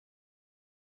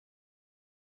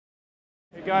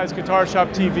Hey guys, Guitar Shop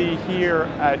TV here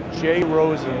at Jay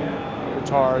Rosen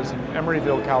Guitars in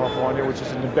Emeryville, California, which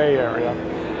is in the Bay Area.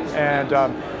 And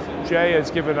Jay has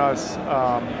given us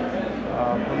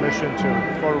permission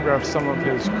to photograph some of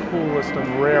his coolest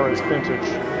and rarest vintage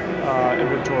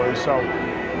inventory. So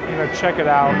I'm going to check it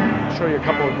out, show you a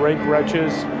couple of great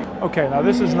Gretsches. Okay, now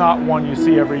this is not one you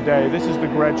see every day. This is the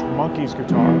Gretsch Monkees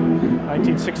guitar,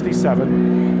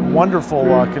 1967, wonderful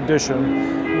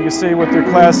condition. You can see with their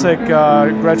classic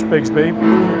Gretsch Bigsby,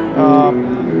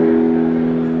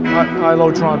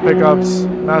 high-low-tron pickups,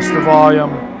 master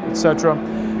volume, etc.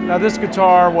 Now this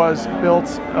guitar was built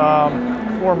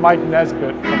for Mike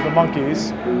Nesmith of the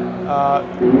Monkees,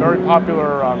 very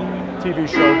popular TV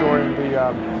show during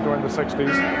the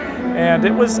 60s, and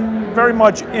it was very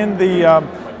much in the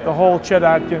whole Chet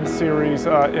Atkins series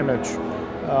image.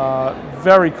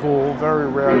 Very cool, very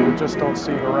rare. You just don't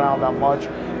see it around that much.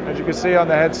 As you can see on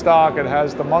the headstock, it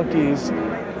has the Monkees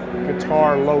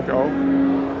guitar logo.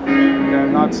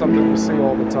 Again, not something you see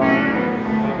all the time.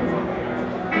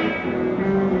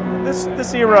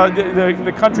 This era,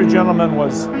 the Country Gentleman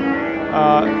was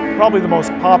probably the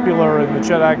most popular in the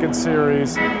Chet Atkins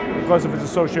series because of its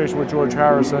association with George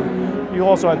Harrison. You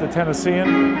also had the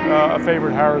Tennessean, a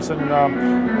favorite Harrison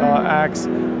axe,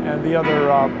 and the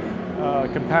other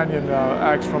companion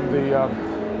axe from the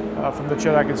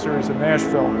Chet Atkins series in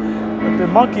Nashville. But the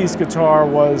Monkees guitar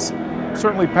was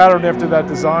certainly patterned after that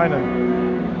design,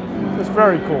 and it's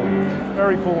very cool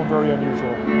and very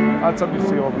unusual. Not something you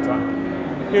see all the time.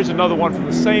 Here's another one from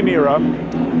the same era.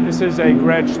 This is a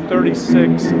Gretsch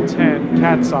 3610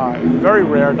 cat's eye. Very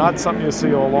rare, not something you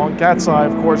see all along. Cat's eye,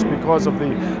 of course, because of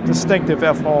the distinctive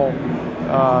F-hole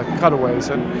cutaways.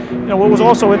 And you know what was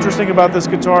also interesting about this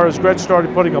guitar is Gretsch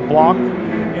started putting a block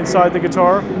inside the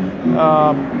guitar.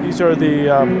 These are the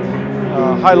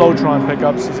high-low-tron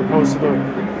pickups as opposed to the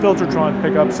filtertron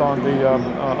pickups on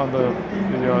the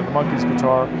Monkees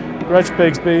guitar. Gretsch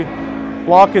Bigsby,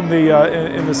 block in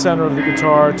the center of the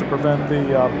guitar to prevent the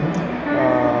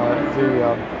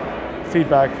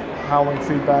feedback, howling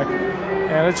feedback,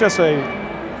 and it's just a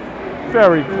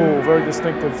very cool, very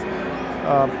distinctive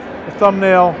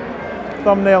thumbnail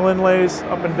inlays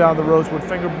up and down the rosewood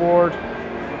fingerboard.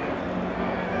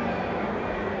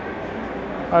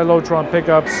 High-low-tron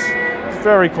pickups. It's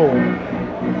very cool.